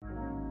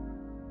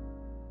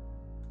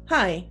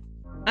Hi,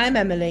 I'm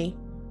Emily,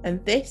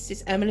 and this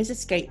is Emily's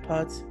Escape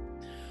Pod,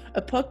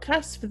 a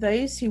podcast for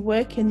those who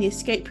work in the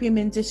escape room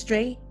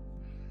industry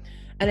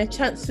and a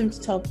chance for them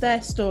to tell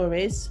their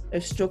stories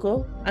of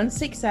struggle and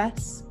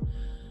success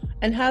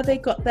and how they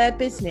got their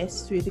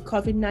business through the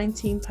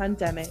COVID-19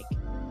 pandemic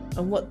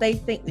and what they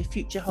think the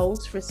future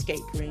holds for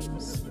escape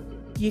rooms.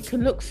 You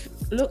can look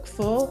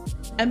for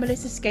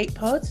Emily's Escape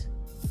Pod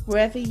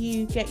wherever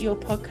you get your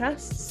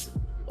podcasts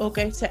or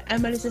go to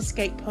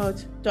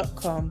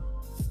emilysescapepod.com.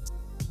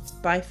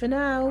 Bye for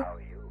now.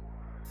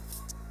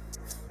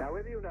 Now,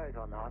 whether you know it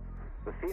or not, the